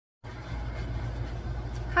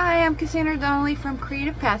Hi, I'm Cassandra Donnelly from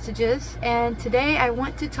Creative Passages, and today I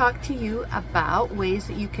want to talk to you about ways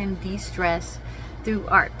that you can de-stress through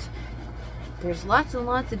art. There's lots and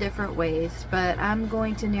lots of different ways, but I'm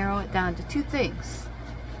going to narrow it down to two things.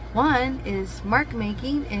 One is mark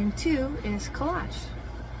making and two is collage.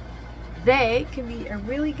 They can be a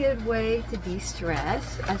really good way to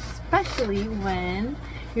de-stress, especially when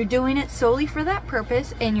you're doing it solely for that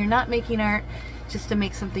purpose and you're not making art just to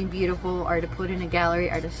make something beautiful or to put in a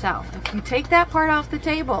gallery or to sell. If you take that part off the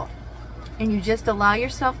table and you just allow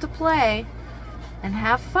yourself to play and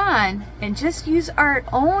have fun and just use art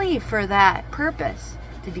only for that purpose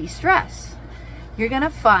to de-stress, you're gonna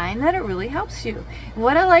find that it really helps you.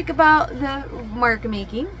 What I like about the mark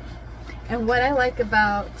making and what I like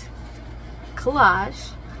about collage,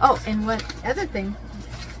 oh, and one other thing,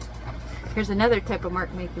 here's another type of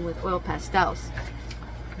mark making with oil pastels.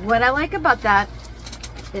 What I like about that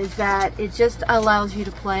is that it just allows you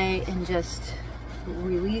to play and just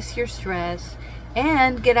release your stress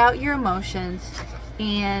and get out your emotions,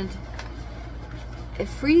 and it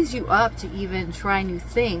frees you up to even try new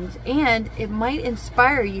things, and it might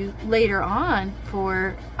inspire you later on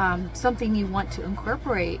for something you want to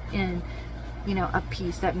incorporate in, you know, a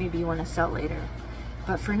piece that maybe you want to sell later.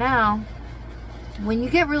 But for now, when you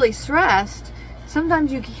get really stressed,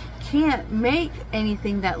 sometimes you can't make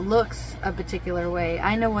anything that looks a particular way.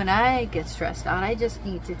 I know when I get stressed out, I just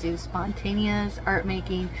need to do spontaneous art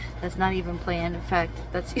making that's not even planned. In fact,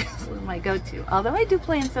 that's usually my go-to. Although I do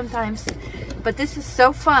plan sometimes, but this is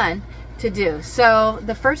so fun to do. So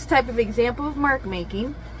the first type of example of mark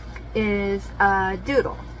making is a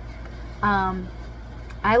doodle.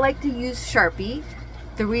 I like to use Sharpie.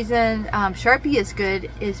 The reason Sharpie is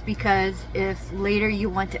good is because if later you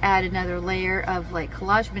want to add another layer of like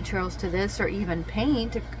collage materials to this, or even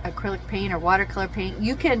paint, acrylic paint or watercolor paint,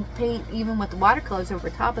 you can paint even with the watercolors over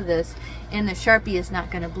top of this and the Sharpie is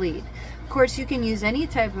not going to bleed. Of course, you can use any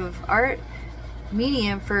type of art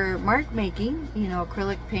medium for mark making, you know,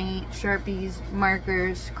 acrylic paint, Sharpies,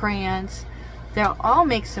 markers, crayons. They'll all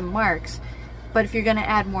make some marks, but if you're going to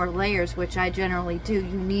add more layers, which I generally do, you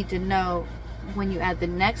need to know when you add the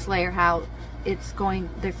next layer how it's going,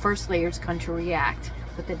 the first layer is going to react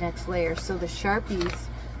with the next layer, so the Sharpies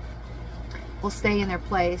will stay in their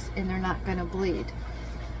place and they're not going to bleed.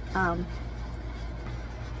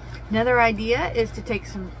 Another idea is to take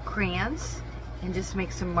some crayons and just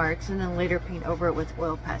make some marks and then later paint over it with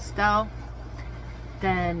oil pastel.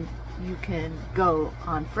 Then you can go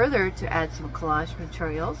on further to add some collage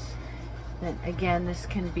materials. Then again, this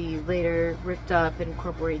can be later ripped up and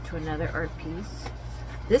incorporated to another art piece.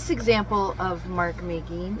 This example of mark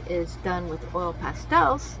making is done with oil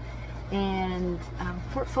pastels, and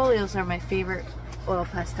portfolios are my favorite oil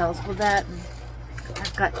pastels. Well, that,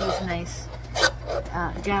 I've got these nice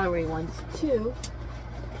gallery ones too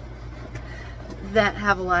that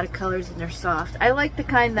have a lot of colors and they're soft. I like the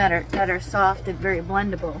kind that are soft and very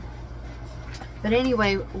blendable. But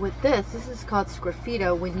anyway, with this is called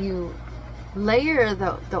sgraffito, when you layer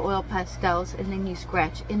the oil pastels and then you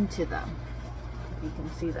scratch into them. If you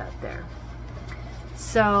can see that there.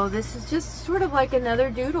 So this is just sort of like another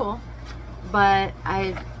doodle, but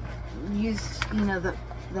I used, you know,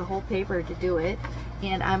 the whole paper to do it,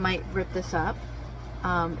 and I might rip this up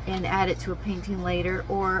and add it to a painting later,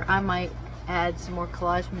 or I might add some more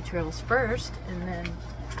collage materials first and then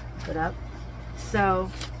put up.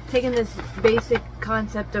 So taking this basic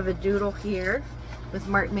concept of a doodle here with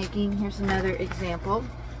mark making, here's another example.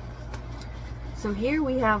 So here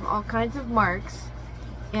we have all kinds of marks,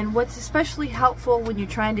 and what's especially helpful when you're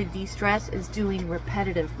trying to de-stress is doing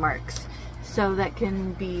repetitive marks. So that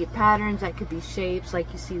can be patterns, that could be shapes, like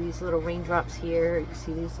you see these little raindrops here, you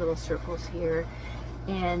see these little circles here.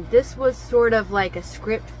 And this was sort of like a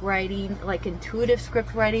script writing, like intuitive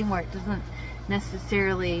script writing, where it doesn't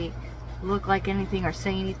necessarily look like anything or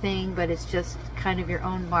say anything, but it's just kind of your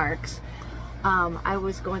own marks. I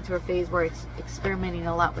was going through a phase where it's experimenting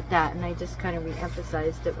a lot with that, and I just kind of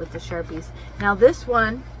re-emphasized it with the Sharpies. Now this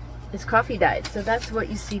one is coffee dyed, so that's what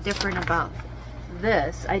you see different about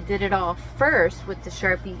this. I did it all first with the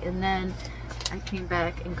Sharpie, and then I came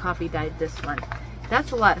back and coffee dyed this one.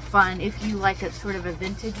 That's a lot of fun. If you like a sort of a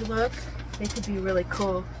vintage look, they could be really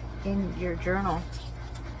cool in your journal.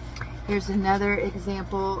 Here's another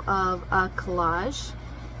example of a collage,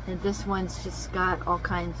 and this one's just got all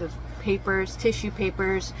kinds of papers, tissue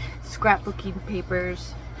papers, scrapbooking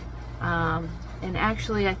papers, and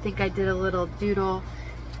actually I think I did a little doodle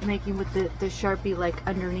making with the Sharpie like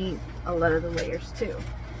underneath a lot of the layers too.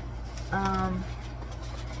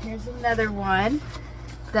 Here's another one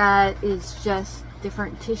that is just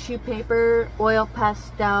different tissue paper, oil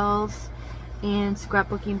pastels, and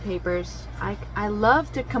scrapbooking papers. I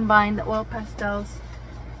love to combine the oil pastels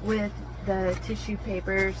with the tissue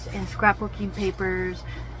papers and scrapbooking papers.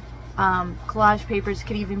 Collage papers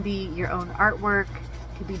could even be your own artwork.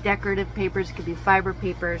 Could be decorative papers, could be fiber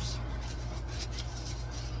papers.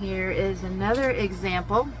 Here is another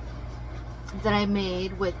example that I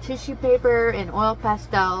made with tissue paper and oil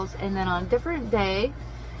pastels, and then on a different day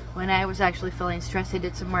when I was actually feeling stressed, I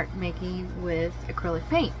did some mark making with acrylic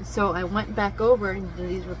paint. So I went back over and did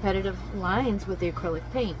these repetitive lines with the acrylic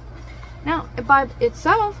paint. Now by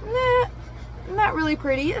itself, not really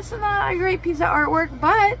pretty. It's not a great piece of artwork,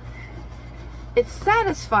 but it's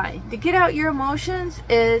satisfying. To get out your emotions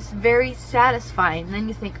is very satisfying. And then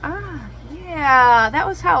you think, ah, yeah, that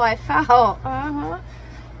was how I felt.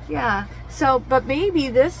 Yeah. So, but maybe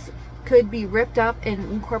this could be ripped up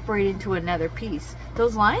and incorporated into another piece.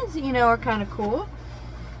 Those lines, you know, are kind of cool.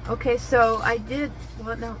 Okay, so I did,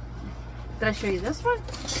 well, no, did I show you this one?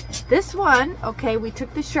 This one, okay, we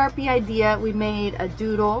took the Sharpie idea, we made a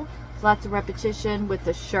doodle, lots of repetition with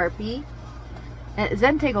the Sharpie.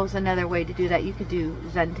 Zentangle is another way to do that. You could do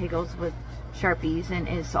Zentangles with Sharpies, and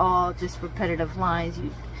it's all just repetitive lines.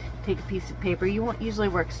 You take a piece of paper, you won't usually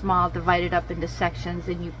work small, divide it up into sections,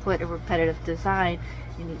 and you put a repetitive design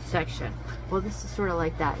in each section. Well, this is sort of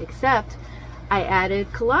like that, except I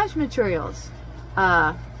added collage materials,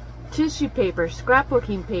 tissue paper,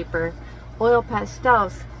 scrapbooking paper, oil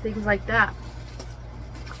pastels, things like that.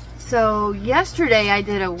 So yesterday I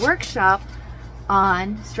did a workshop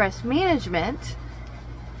on stress management,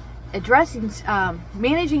 addressing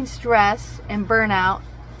managing stress and burnout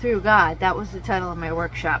through God. That was the title of my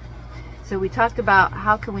workshop. So we talked about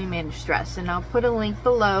how can we manage stress, and I'll put a link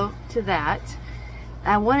below to that.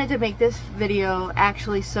 I wanted to make this video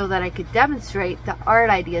actually so that I could demonstrate the art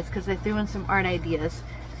ideas, because I threw in some art ideas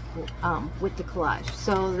with the collage.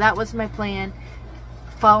 So that was my plan.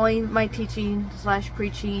 Following my teaching /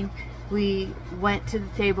 preaching, we went to the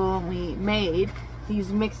table and we made these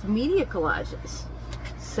mixed media collages.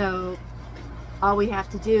 So all we have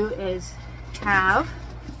to do is have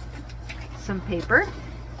some paper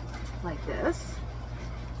like this.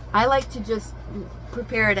 I like to just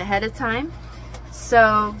prepare it ahead of time.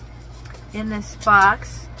 So in this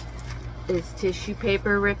box is tissue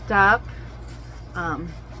paper ripped up,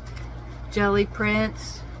 jelly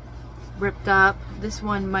prints ripped up. This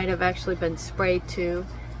one might have actually been sprayed too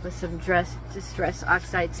with some distress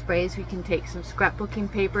oxide sprays. We can take some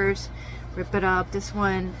scrapbooking papers, rip it up. This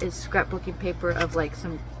one is scrapbooking paper of like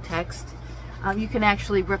some text. You can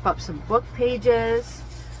actually rip up some book pages.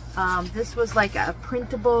 This was like a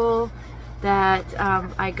printable that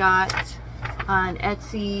I got on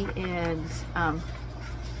Etsy, and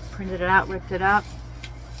printed it out, ripped it up.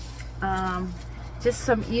 Just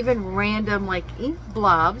some even random like ink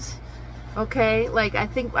blobs. Okay, like I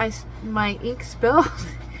think my ink spilled,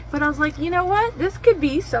 but I was like, you know what? This could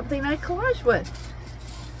be something I collage with.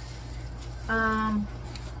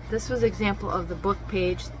 This was an example of the book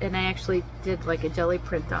page, and I actually did like a jelly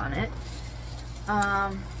print on it.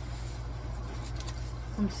 Some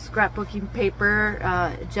scrapbooking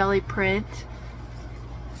paper, jelly print.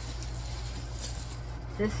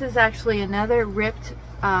 This is actually another ripped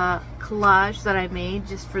collage that I made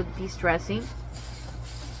just for de-stressing.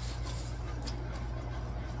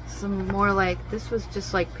 Some more like, this was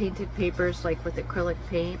just like painted papers like with acrylic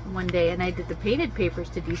paint one day, and I did the painted papers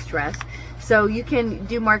to de-stress. So you can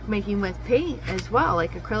do mark making with paint as well,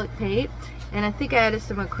 like acrylic paint, and I think I added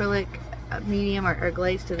some acrylic medium or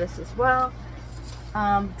glaze to this as well.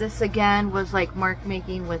 This again was like mark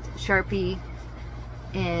making with Sharpie,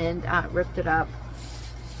 and ripped it up.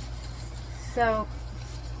 So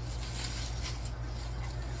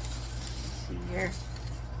let's see here,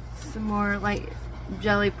 some more like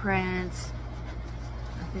jelly prints.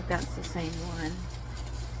 I think that's the same one.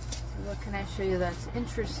 So what can I show you that's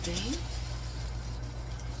interesting?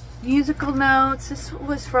 Musical notes. This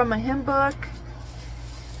was from a hymn book.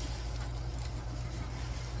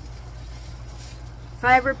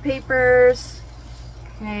 Fiber papers.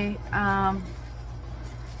 Okay. I'm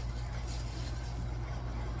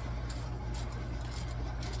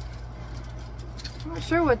not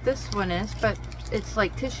sure what this one is, but it's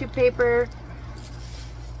like tissue paper.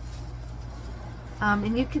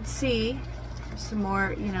 And you can see some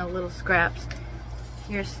more, you know, little scraps.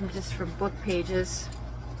 Here's some just from book pages.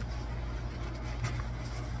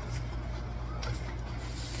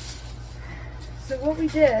 So what we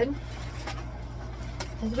did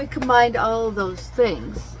is we combined all of those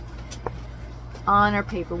things on our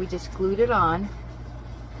paper. We just glued it on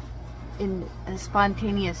in a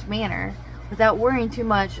spontaneous manner without worrying too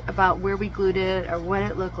much about where we glued it or what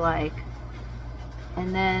it looked like.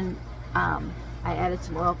 And then I added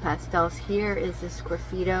some oil pastels. Here is this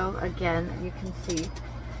Sgraffito again, you can see,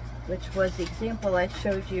 which was the example I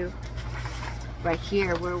showed you right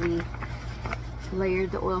here, where we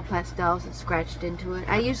layered the oil pastels and scratched into it.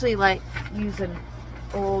 I usually like use an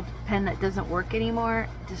old pen that doesn't work anymore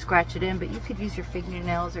to scratch it in, but you could use your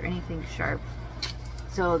fingernails or anything sharp.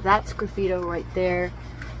 So that's Sgraffito right there.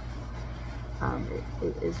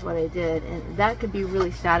 Is what I did, and that could be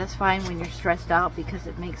really satisfying when you're stressed out, because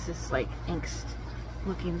it makes this like angst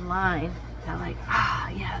looking line that like,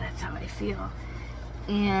 yeah, that's how I feel.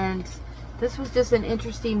 And this was just an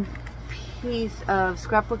interesting piece of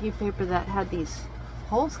scrapbooking paper that had these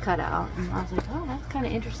holes cut out, and I was like, oh, that's kind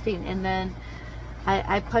of interesting. And then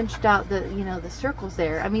I punched out the, you know, the circles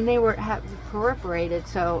there. I mean, they were perforated,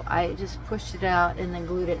 so I just pushed it out and then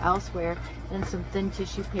glued it elsewhere, and some thin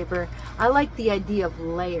tissue paper. I like the idea of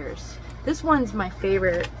layers. This one's my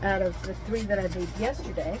favorite out of the 3 that I made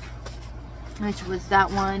yesterday, which was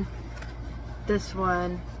that one, this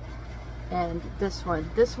one, and this one.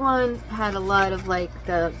 This one had a lot of like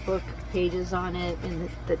the book pages on it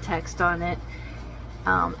and the text on it.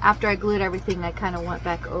 After I glued everything, I kind of went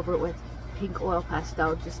back over it with pink oil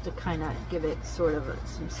pastel just to kind of give it sort of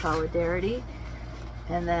some solidarity.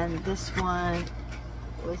 And then this one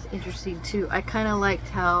was interesting too. I kind of liked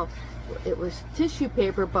how it was tissue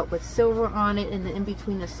paper but with silver on it, and then in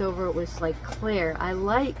between the silver it was like clear. I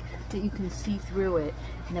like that you can see through it.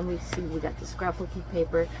 And then we got the scrapbooking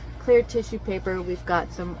paper, clear tissue paper. We've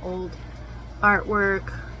got some old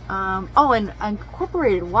artwork. Oh, and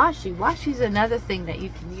incorporated washi. Washi is another thing that you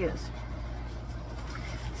can use.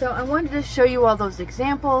 So I wanted to show you all those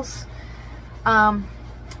examples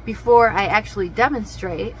before I actually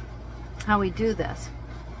demonstrate how we do this.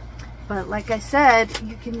 But like I said,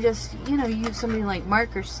 you can just, you know, use something like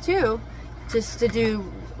markers too, just to do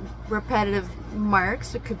repetitive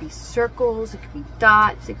marks. It could be circles, it could be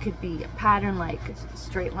dots, it could be a pattern like a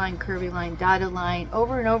straight line, curvy line, dotted line,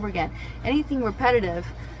 over and over again. Anything repetitive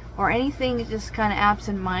or anything just kind of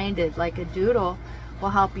absent-minded like a doodle will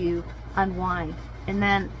help you unwind. And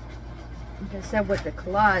then, like I said, with the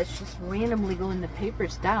collage, just randomly gluing the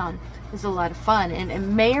papers down is a lot of fun, and it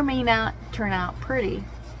may or may not turn out pretty,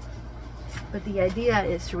 but the idea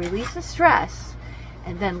is to release the stress,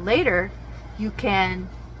 and then later you can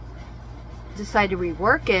decide to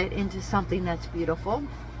rework it into something that's beautiful.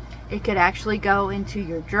 It could actually go into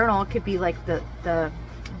your journal. It could be like the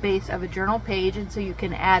base of a journal page, and so you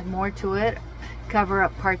can add more to it, cover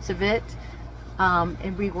up parts of it,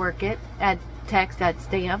 and rework it, add text, add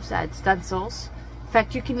stamps, add stencils. In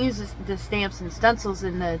fact, you can use the stamps and stencils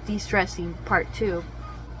in the de-stressing part too,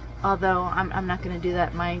 although I'm not going to do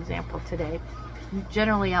that in my example today.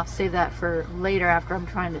 Generally I'll save that for later after I'm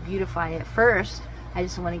trying to beautify it. First, I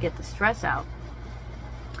just want to get the stress out.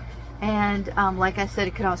 And like I said,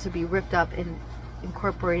 it could also be ripped up and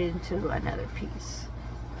incorporated into another piece.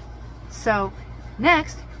 So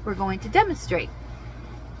next we're going to demonstrate.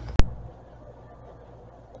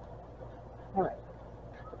 Alright,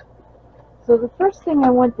 so the first thing I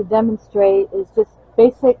want to demonstrate is just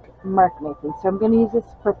basic mark making. So I'm going to use this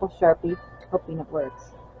purple Sharpie, hoping it works.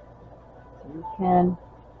 So you can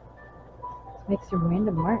make some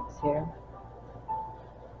random marks here.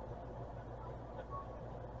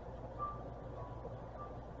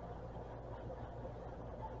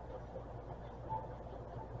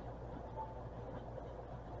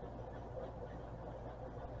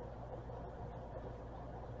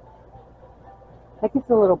 That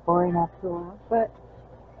gets a little boring after a while, but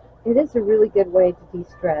it is a really good way to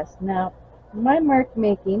de-stress. Now, my mark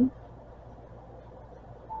making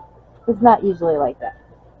is not usually like that,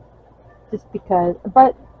 just because,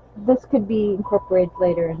 but this could be incorporated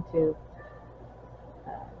later into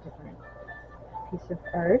a different piece of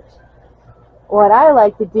art. What I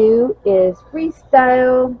like to do is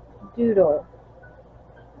freestyle doodle.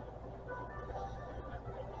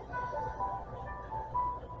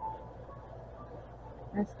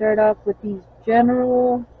 I start off with these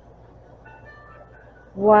general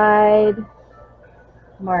wide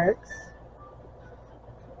marks.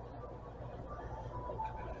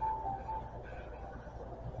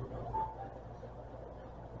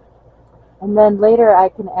 And then later I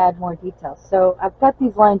can add more details. So I've got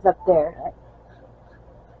these lines up there.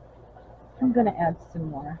 I'm going to add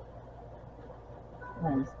some more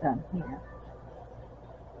lines down here.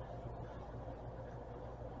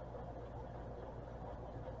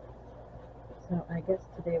 So I guess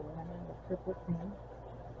today we're going to have a purple thing.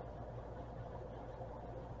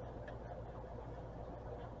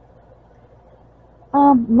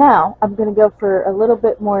 Now I'm going to go for a little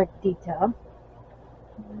bit more detail,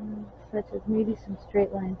 such as maybe some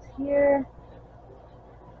straight lines here,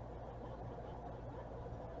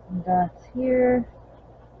 some dots here,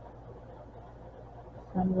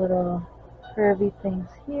 some little curvy things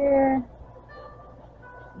here.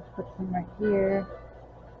 Let's put some right here.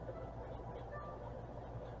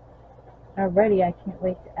 Already I can't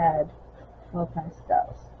wait to add oil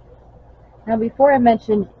pastels. Now before I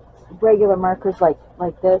mentioned regular markers like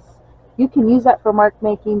this, you can use that for mark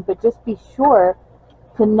making, but just be sure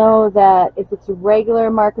to know that if it's regular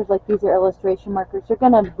markers like these are illustration markers, they're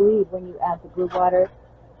going to bleed when you add the glue water,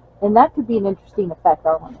 and that could be an interesting effect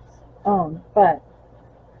all on its own, but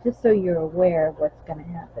just so you're aware of what's going to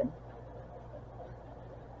happen.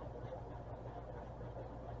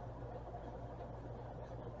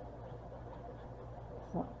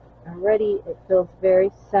 So already it feels very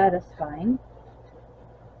satisfying.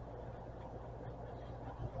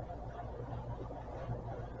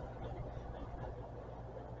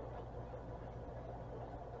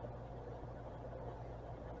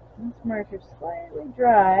 This marker's slightly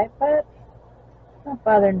dry, but it's not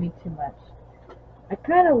bothering me too much. I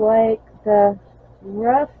kind of like the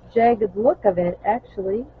rough, jagged look of it,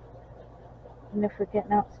 actually. And if we're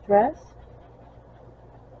getting out stress.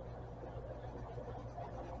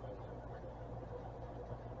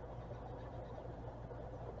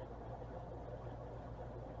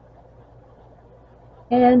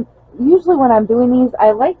 And usually when I'm doing these,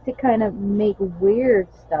 I like to kind of make weird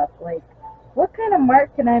stuff, like what kind of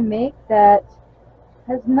mark can I make that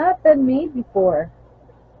has not been made before,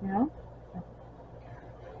 you know?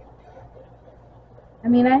 I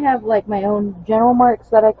mean, I have like my own general marks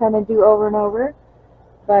that I kind of do over and over,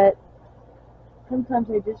 but sometimes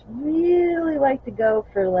I just really like to go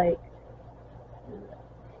for like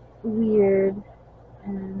weird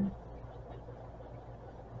and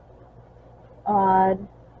odd.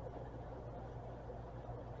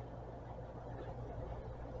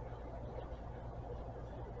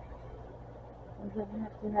 Doesn't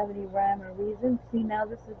have to have any rhyme or reason. See, now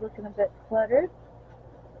this is looking a bit cluttered,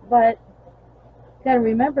 but gotta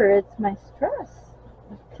remember it's my stress.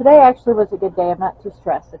 Today actually was a good day. I'm not too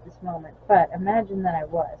stressed at this moment, but imagine that I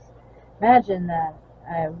was. Imagine that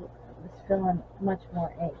I was feeling much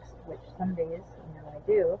more angst, which some days, you know, I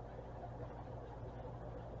do.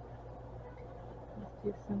 Let's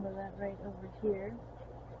do some of that right over here.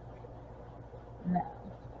 Now,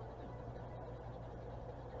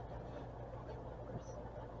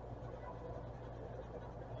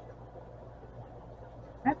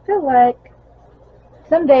 I feel like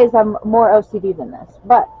some days I'm more OCD than this,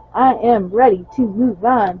 but I am ready to move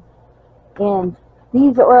on. And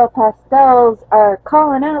these oil pastels are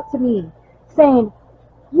calling out to me, saying,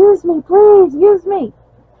 use me, please, use me.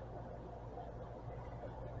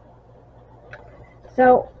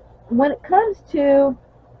 So when it comes to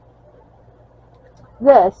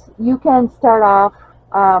this, you can start off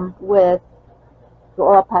with the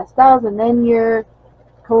oil pastels and then your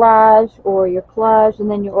collage, or your collage and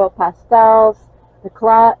then your oil pastels.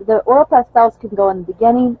 The oil pastels can go in the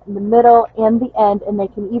beginning, in the middle, and the end, and they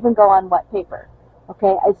can even go on wet paper.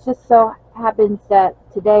 Okay, it just so happens that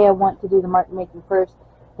today I want to do the mark making first,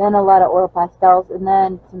 then a lot of oil pastels, and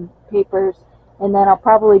then some papers, and then I'll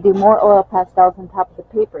probably do more oil pastels on top of the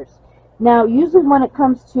papers. Now, usually when it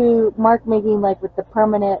comes to mark making, like with the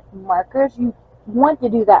permanent markers, you want to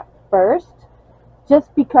do that first,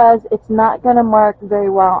 just because it's not going to mark very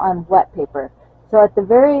well on wet paper. So at the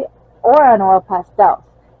very, or on oil pastels.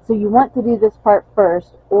 So you want to do this part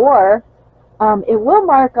first, or it will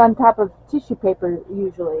mark on top of tissue paper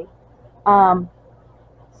usually.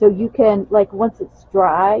 So you can, like once it's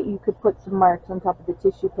dry, you could put some marks on top of the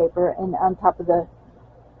tissue paper and on top of the,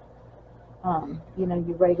 you know,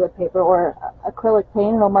 your regular paper, or acrylic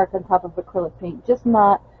paint. It'll mark on top of acrylic paint, just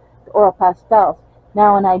not the oil pastels.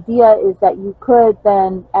 Now, an idea is that you could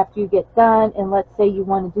then, after you get done, and let's say you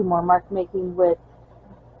want to do more mark making with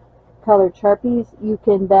colored Sharpies, you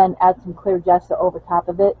can then add some clear gesso over top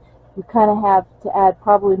of it. You kind of have to add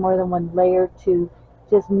probably more than one layer to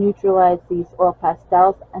just neutralize these oil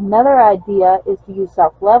pastels. Another idea is to use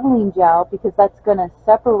self-leveling gel, because that's going to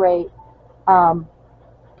separate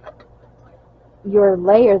your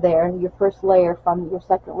layer there, your first layer, from your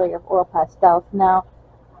second layer of oil pastels. Now,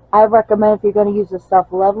 I recommend, if you're going to use a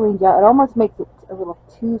self-leveling gel, it almost makes it a little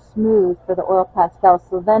too smooth for the oil pastels,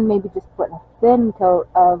 so then maybe just put a thin coat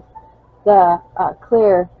of the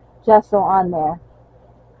clear gesso on there.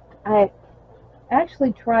 I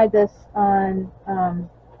actually tried this on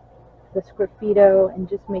the Sgraffito and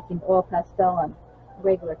just making oil pastel on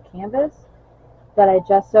regular canvas that I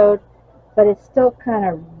gessoed, but it's still kind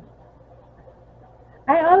of,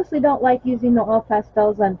 I honestly don't like using the oil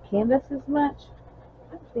pastels on canvas as much.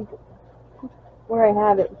 I think where I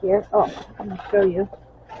have it here. Oh, I'm going to show you.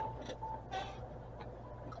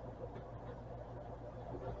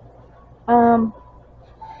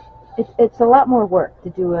 It's a lot more work to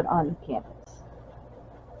do it on canvas.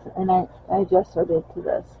 And I just started to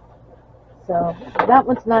this. So that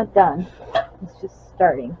one's not done. It's just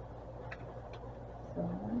starting. So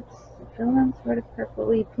it's feeling sort of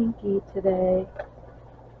purpley pinky today.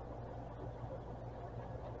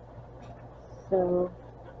 So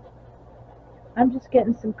I'm just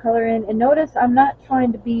getting some color in. And notice I'm not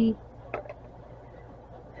trying to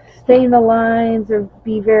stay in the lines or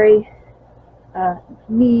be very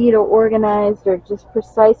neat or organized or just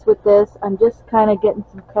precise with this. I'm just kind of getting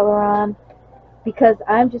some color on because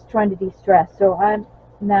I'm just trying to de-stress. So I'm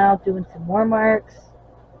now doing some more marks.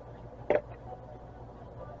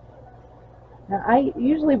 Now I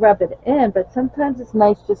usually rub it in, but sometimes it's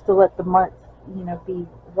nice just to let the marks, you know, be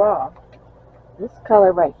raw. This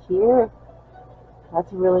color right here,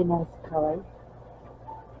 that's a really nice color.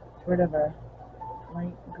 Sort of a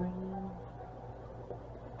light green.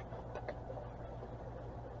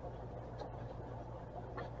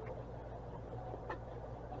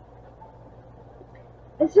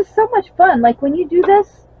 It's just so much fun. Like when you do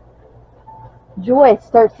this, joy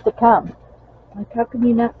starts to come. Like how can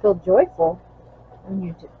you not feel joyful when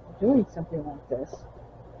you're doing something like this?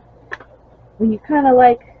 When you kind of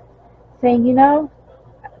like saying, you know,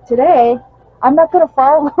 today I'm not going to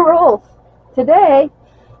follow the rules. Today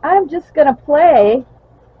I'm just going to play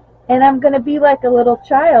and I'm going to be like a little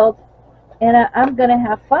child and I'm going to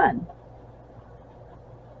have fun.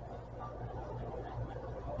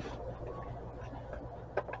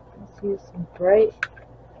 Let's use some bright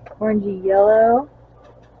orangey yellow.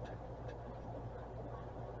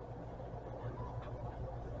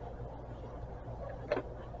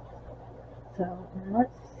 So let's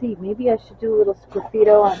see, maybe I should do a little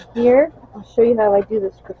sgraffito on here. I'll show you how I do the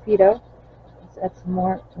sgraffito. Let's add some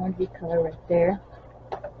more orangey color right there.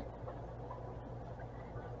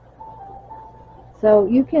 So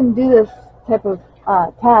you can do this type of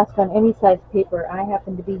task on any size paper. I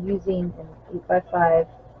happen to be using an 8x5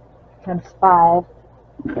 times 5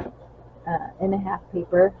 and a half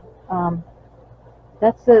paper.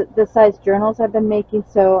 That's the size journals I've been making,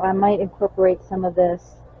 so I might incorporate some of this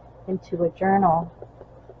into a journal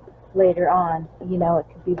later on. You know, it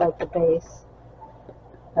could be like the base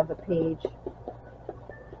of a page.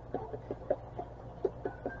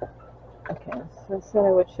 Okay, so I said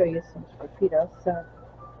I would show you some sgraffito. So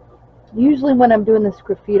usually when I'm doing the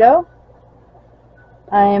sgraffito,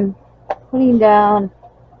 I'm putting down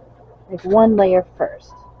like one layer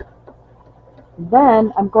first.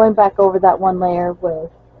 Then I'm going back over that one layer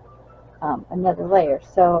with another layer.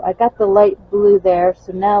 So I got the light blue there,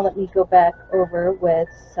 so now let me go back over with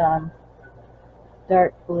some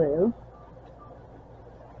dark blue.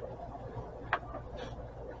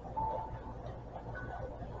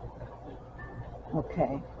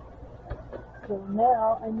 Okay, so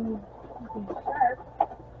now I need something sharp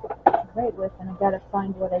to write with, and I gotta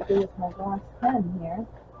find what I do with my gloss pen here.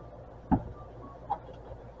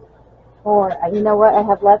 Or, you know what, I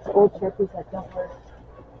have lots of old Sharpies that don't work.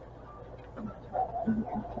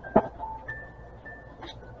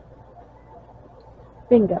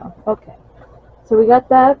 Bingo. Okay. So we got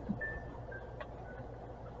that.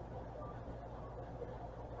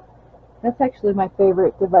 That's actually my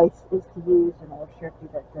favorite device, is to use an old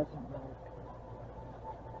Sharpie that doesn't work.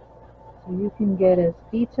 So you can get as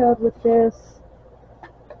detailed with this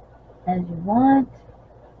as you want.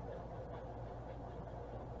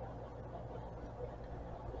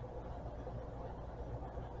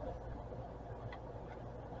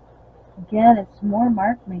 Again, it's more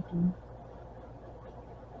mark making.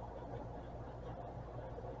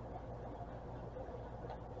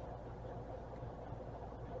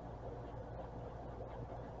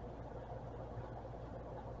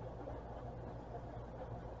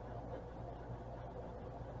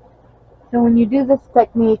 So when you do this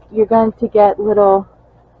technique, you're going to get little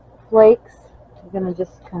flakes. You're going to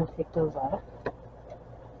just kind of take those off.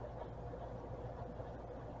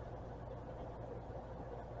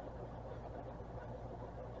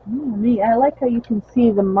 Neat. I like how you can see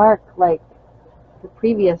the mark, like the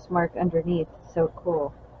previous mark underneath. It's so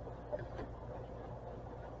cool.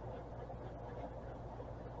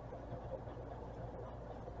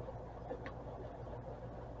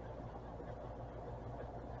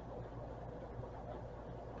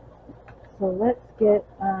 So let's get,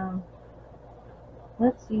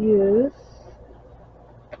 let's use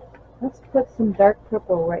Let's put some dark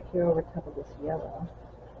purple right here over top of this yellow.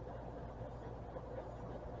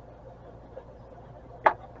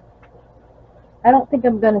 I don't think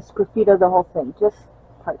I'm going to sgraffito the whole thing, just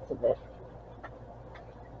parts of it.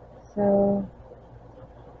 So,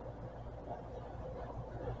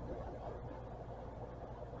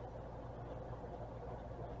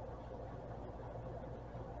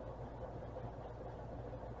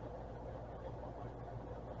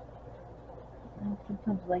 I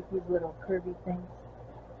sometimes like these little curvy things.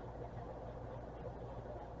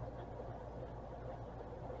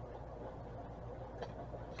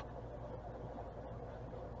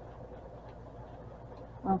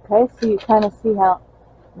 Okay, so you kind of see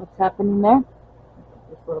what's happening there.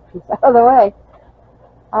 This little piece out of the way.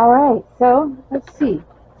 Alright, so let's see.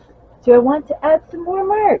 Do I want to add some more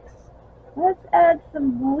marks? Let's add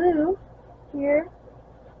some blue here.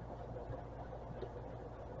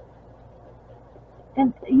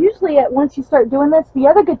 And usually once you start doing this, the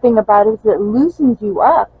other good thing about it is it loosens you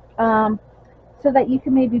up so that you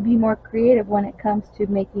can maybe be more creative when it comes to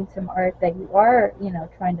making some art that you are,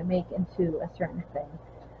 trying to make into a certain thing,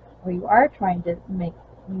 or you are trying to make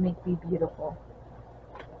be beautiful.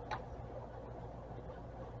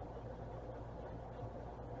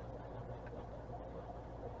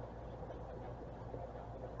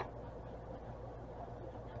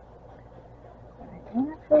 And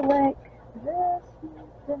I feel like this needs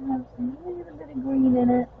to have some little bit of green in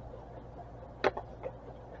it.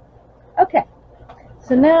 Okay,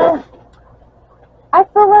 so now I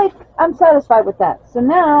feel like I'm satisfied with that. So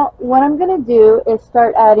now what I'm going to do is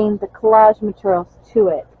start adding the collage materials to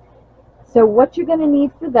it. So what you're going to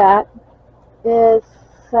need for that is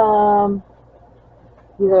some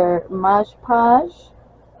either Mod Podge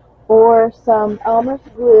or some Elmer's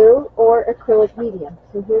glue or acrylic medium.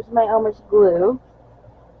 So here's my Elmer's glue.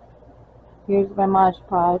 Here's my Mod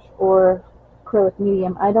Podge or acrylic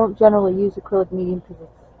medium. I don't generally use acrylic medium because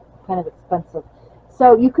it's kind of expensive.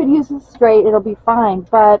 So you could use this straight, it'll be fine,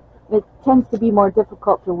 but it tends to be more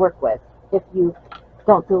difficult to work with if you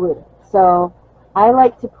don't dilute it. So I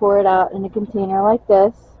like to pour it out in a container like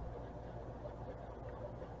this,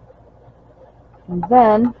 and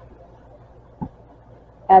then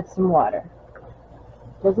add some water.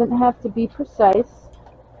 Doesn't have to be precise.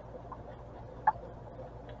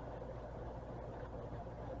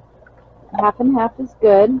 Half and half is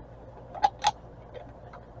good.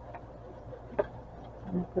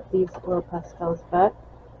 I'm going to put these oil pastels back.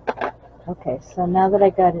 Okay, so now that I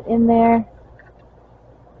got it in there,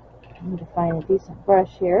 I need to find a decent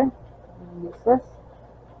brush here. I'm going to use this.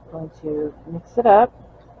 I'm going to mix it up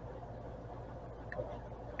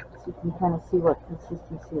so you can kind of see what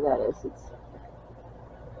consistency that is.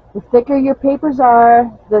 The thicker your papers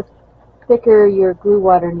are, the thicker your glue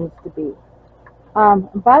water needs to be.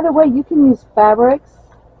 By the way, you can use fabrics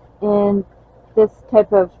in this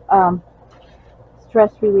type of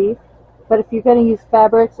stress relief, but if you're going to use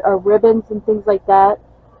fabrics or ribbons and things like that,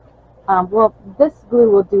 well, this glue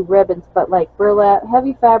will do ribbons, but like burlap,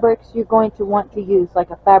 heavy fabrics, you're going to want to use like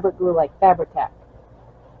a fabric glue like Fabri-Tac.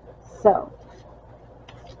 So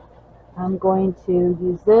I'm going to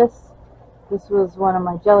use this. This was one of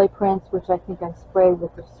my jelly prints, which I think I sprayed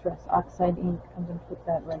with the Stress Oxide ink. I'm going to put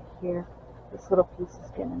that right here. This little piece is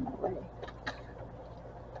getting in my way.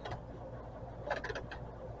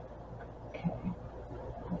 Okay.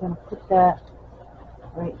 I'm going to put that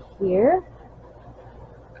right here.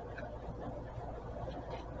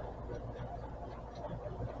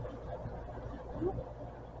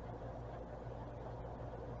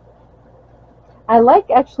 I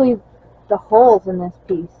like actually the holes in this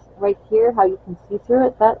piece right here, how you can see through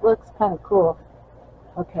it. That looks kind of cool.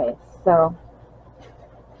 Okay, so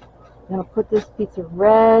I'm going to put this piece of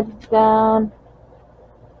red down,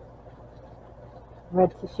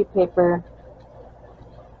 red tissue paper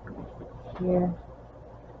here,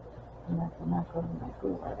 and that will not go to my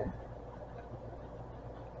glue water.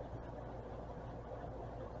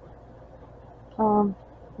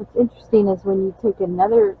 What's interesting is when you take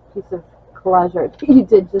another piece of collage art that you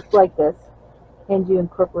did just like this and you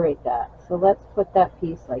incorporate that. So let's put that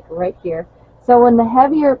piece like right here. So when the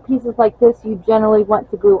heavier pieces like this, you generally want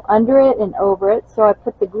to glue under it and over it. So I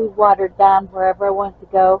put the glue water down wherever I want it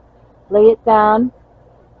to go, lay it down,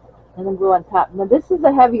 and then glue on top. Now this is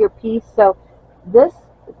a heavier piece, so this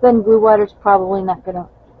thin glue water is probably not going to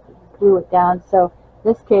glue it down. So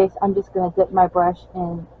in this case, I'm just going to dip my brush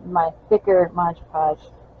in my thicker Mod Podge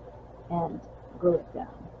and glue it down.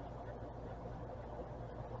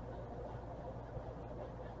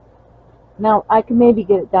 Now, I can maybe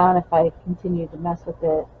get it down if I continue to mess with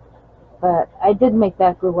it, but I did make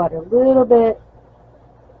that glue water a little bit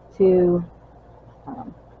too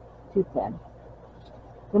thin.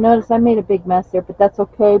 So notice I made a big mess there, but that's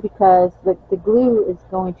okay because the glue is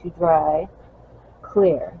going to dry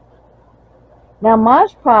clear. Now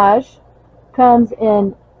Mod Podge comes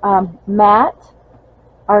in matte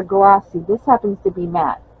or glossy. This happens to be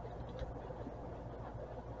matte.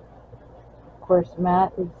 Of course,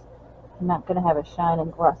 matte is not going to have a shine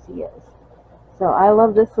and glossy is. So I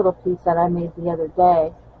love this little piece that I made the other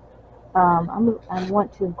day. I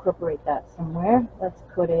want to incorporate that somewhere. Let's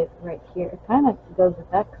put it right here. It kind of goes with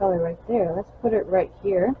that color right there. Let's put it right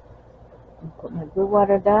here. And put my blue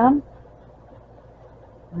water down.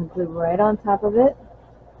 And glue right on top of it.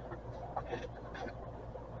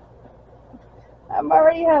 I'm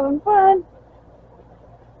already having fun.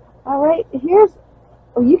 Alright, here's,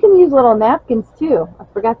 oh, you can use little napkins too. I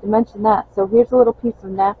forgot to mention that. So here's a little piece of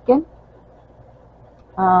napkin.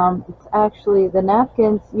 It's actually, the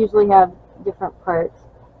napkins usually have different parts,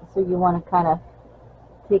 so you want to kind of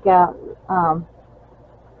take out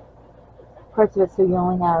parts of it so you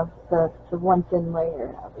only have the one thin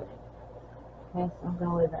layer of it. Okay, so I'm going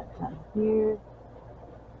to lay that down here.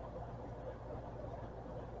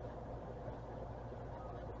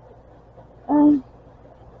 And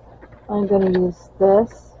I'm going to use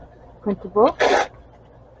this printable.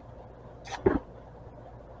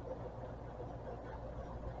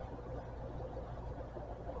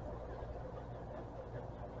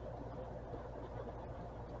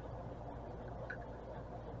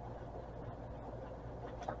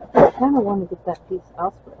 I kind of want to get that piece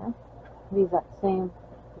elsewhere. Use that same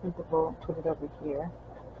printable, put it over here.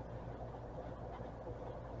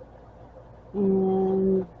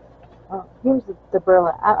 And oh, here's the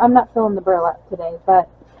burlap. I'm not filling the burlap today, but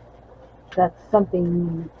that's something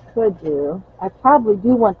you could do. I probably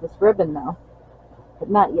do want this ribbon though, but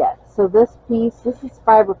not yet. So this piece, this is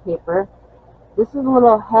fiber paper. This is a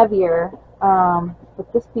little heavier,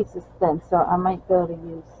 but this piece is thin, so I might be able to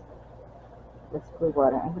use this glue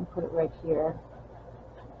water. I'm going to put it right here.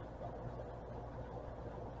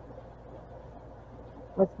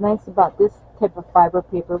 What's nice about this type of fiber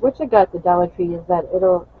paper, which I got at the Dollar Tree, is that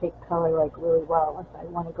it'll take color like really well if I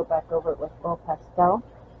want to go back over it with oil pastel.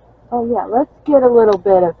 Oh yeah, let's get a little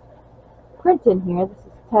bit of print in here. This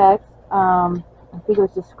is text. I think it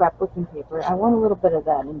was just scrapbooking paper. I want a little bit of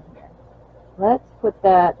that in here. Let's put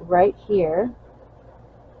that right here.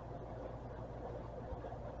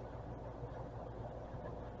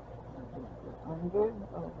 Under and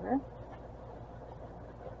over.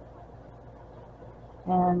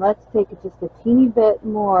 And let's take it just a teeny bit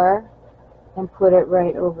more and put it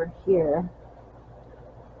right over here.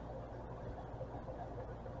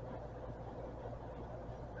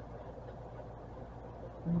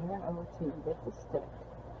 Under and over to get the stick.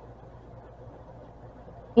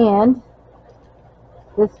 And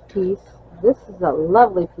this piece, this is a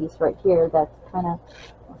lovely piece right here that's kind of,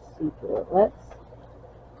 let's see through it. Let's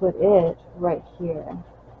put it right here.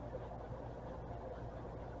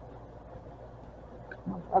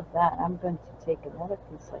 Of that, I'm going to take another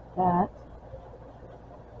piece like that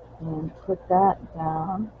and put that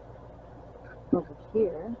down over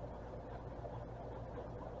here.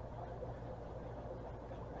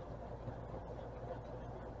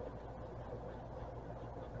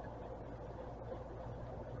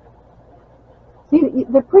 See,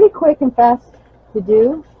 they're pretty quick and fast to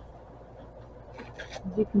do,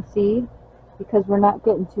 as you can see, because we're not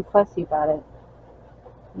getting too fussy about it,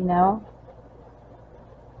 you know.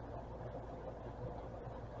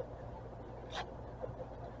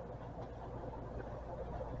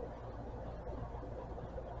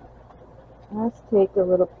 Let's take a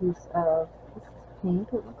little piece of, this is pink,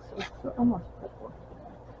 it looks almost purple.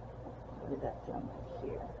 Put that down right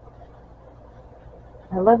here.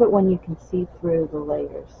 I love it when you can see through the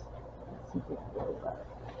layers.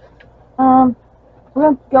 We're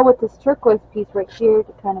going to go with this turquoise piece right here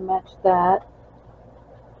to kind of match that.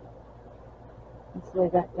 Let's lay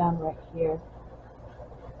that down right here.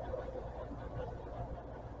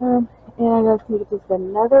 And I'm going to take just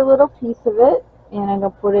another little piece of it, and I'm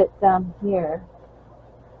going to put it down here.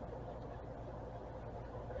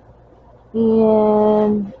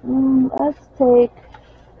 And let's take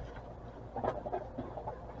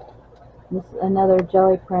this is another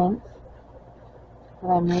jelly print that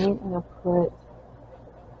I made. I'm going to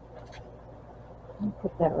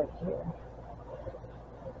put that right here.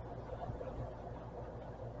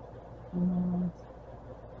 And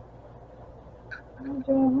where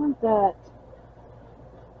do I want that?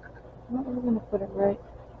 Well, we're going to put it right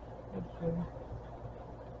here.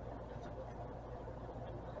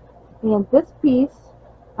 And this piece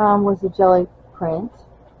was a jelly print,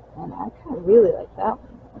 and I kind of really like that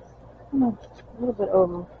one. Let's A little bit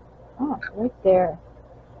over. Oh, right there.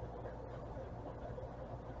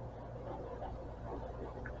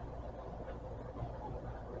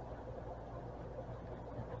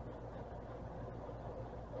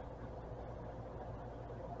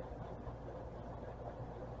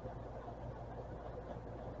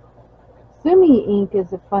 Sumi ink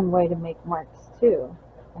is a fun way to make marks too.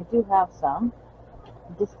 I do have some.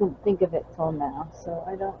 I just didn't think of it till now, so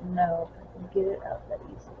I don't know if I can get it out that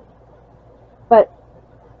easily. But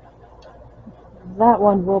that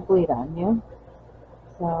one will bleed on you,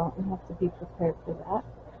 so you have to be prepared for that.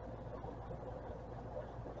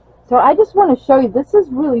 So I just want to show you, this is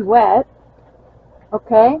really wet,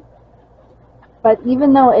 okay? But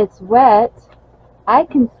even though it's wet, I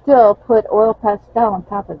can still put oil pastel on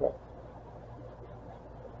top of it.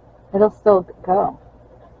 It'll still go.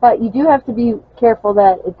 But you do have to be careful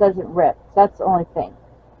that it doesn't rip. That's the only thing.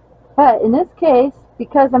 But in this case,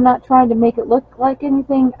 because I'm not trying to make it look like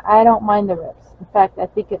anything, I don't mind the rips. In fact, I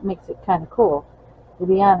think it makes it kind of cool, to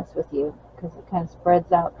be honest with you, because it kind of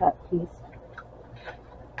spreads out that piece.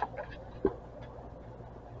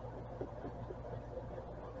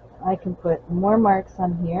 I can put more marks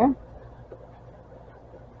on here.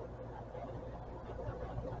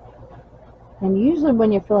 And usually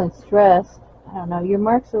when you're feeling stressed, I don't know, your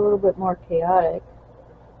marks are a little bit more chaotic.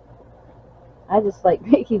 I just like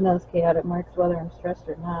making those chaotic marks whether I'm stressed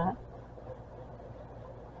or not.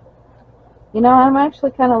 You know, I'm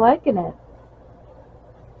actually kind of liking it.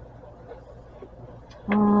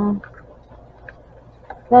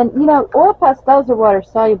 Then, you know, oil pastels are water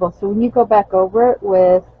soluble, so when you go back over it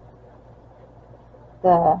with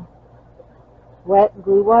the wet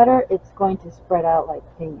glue water, it's going to spread out like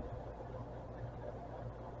paint.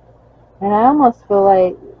 And I almost feel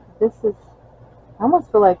like I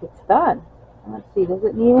almost feel like it's done. Let's see, does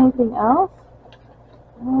it need anything else?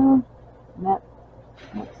 No.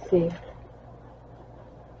 Let's see.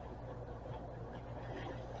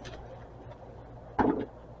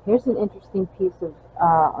 Here's an interesting piece of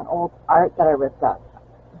an old art that I ripped up,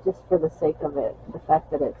 just for the sake of it. The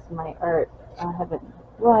fact that it's my art. I haven't,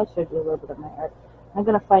 well, I showed you a little bit of my art. I'm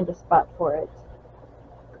going to find a spot for it.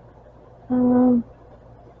 I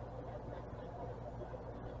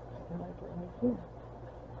like it right here.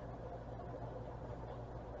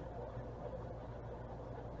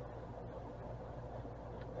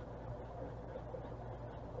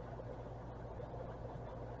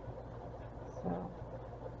 So,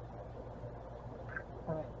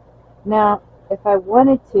 all right. Now, if I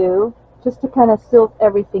wanted to, just to kind of seal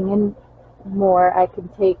everything in more, I can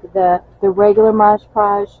take the regular Mod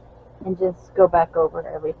Podge and just go back over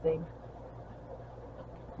everything,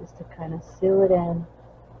 just to kind of seal it in.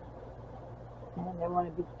 And I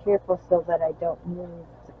want to be careful so that I don't move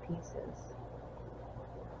the pieces.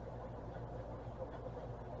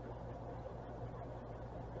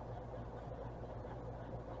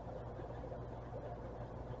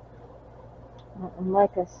 And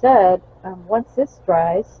like I said, once this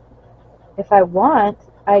dries, if I want,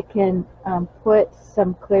 I can put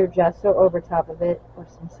some clear gesso over top of it, or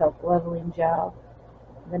some self-leveling gel,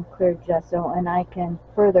 then clear gesso, and I can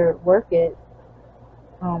further work it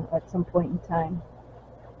at some point in time.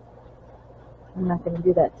 I'm not going to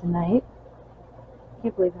do that tonight. I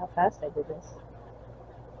can't believe how fast I did this.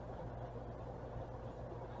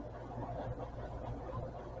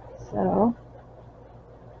 So,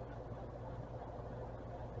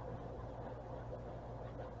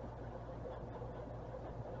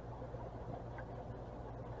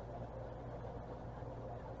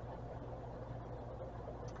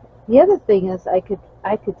 the other thing is I could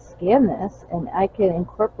scan this, and I could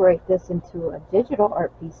incorporate this into a digital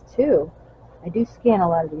art piece too. I do scan a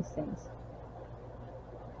lot of these things.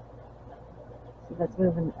 So that's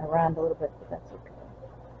moving around a little bit, but that's okay.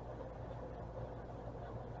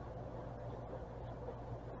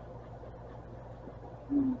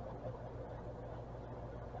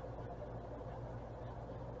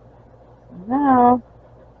 So now,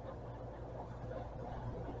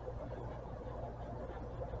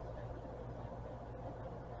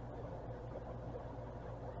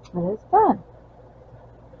 it is done.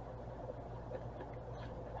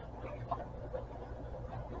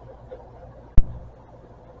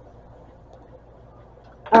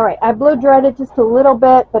 Alright, I blow dried it just a little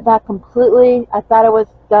bit, but not completely. I thought it was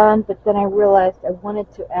done, but then I realized I wanted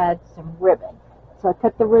to add some ribbon. So I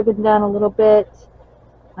cut the ribbon down a little bit.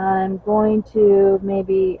 I'm going to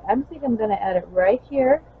I think I'm going to add it right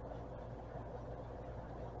here.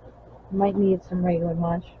 Might need some regular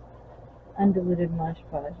undiluted Mod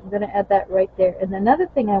Podge. I'm going to add that right there. And another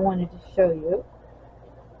thing I wanted to show you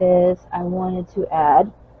is I wanted to add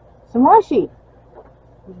some washi.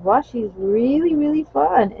 Washi is really, really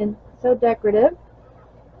fun and so decorative.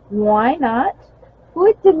 Why not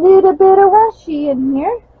put a little bit of washi in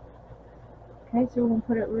here? Okay, so we're going to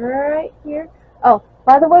put it right here. Oh,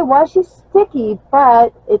 by the way, washi's sticky,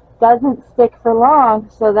 but it doesn't stick for long,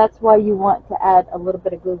 so that's why you want to add a little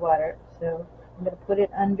bit of glue water. So I'm going to put it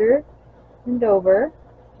under and over,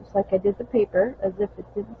 just like I did the paper, as if it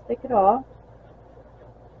didn't stick at all.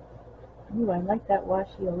 Ooh, I like that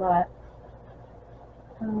washi a lot.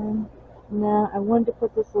 Now I wanted to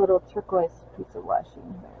put this little turquoise piece of washi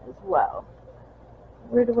in here as well.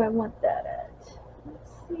 Where do I want that at?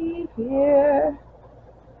 Let's see here.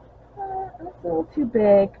 That's a little too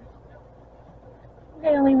big. I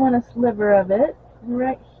only want a sliver of it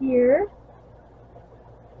right here.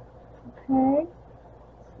 Okay,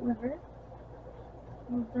 sliver.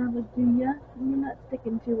 That'll do ya. You're not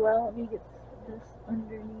sticking too well. Let me get this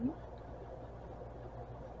underneath.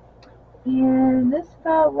 And this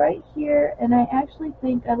fell right here, and I actually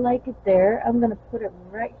think I like it there. I'm going to put it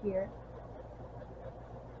right here.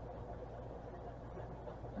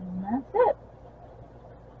 And that's it.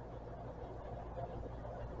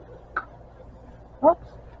 Oops.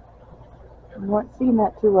 You weren't seeing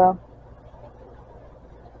that too well.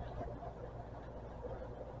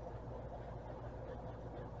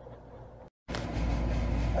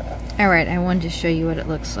 Alright, I wanted to show you what it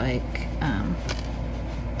looks like.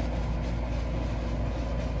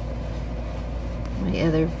 My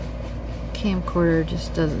other camcorder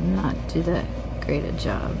just does not do that great a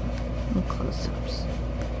job on close-ups.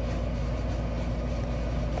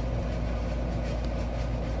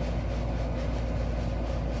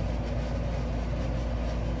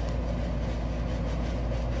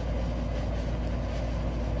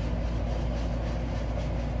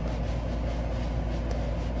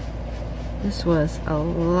 This was a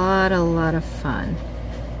lot of fun.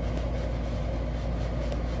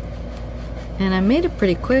 And I made it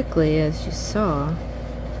pretty quickly, as you saw.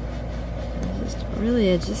 It's just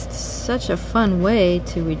really just such a fun way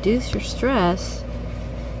to reduce your stress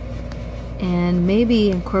and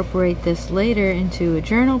maybe incorporate this later into a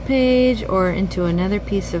journal page or into another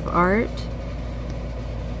piece of art.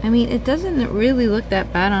 I mean, it doesn't really look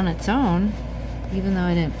that bad on its own, even though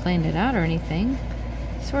I didn't plan it out or anything.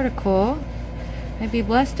 It's sort of cool. I'd be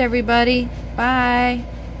blessed, everybody. Bye.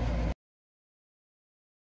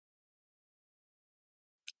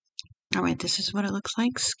 Alright, this is what it looks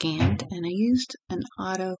like scanned, and I used an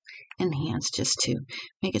auto enhance just to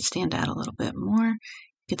make it stand out a little bit more.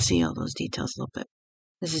 You can see all those details a little bit.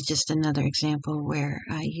 This is just another example where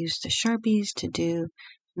I used the Sharpies to do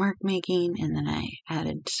mark making, and then I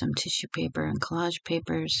added some tissue paper and collage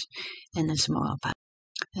papers, and then some oil pastels.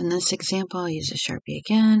 In this example, I used a Sharpie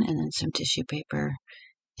again, and then some tissue paper,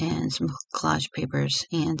 and some collage papers,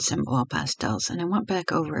 and some oil pastels. And I went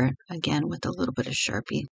back over it again with a little bit of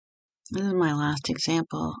Sharpie. This is my last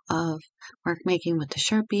example of mark making with the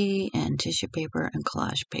Sharpie and tissue paper and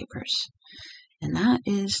collage papers. And that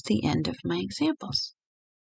is the end of my examples.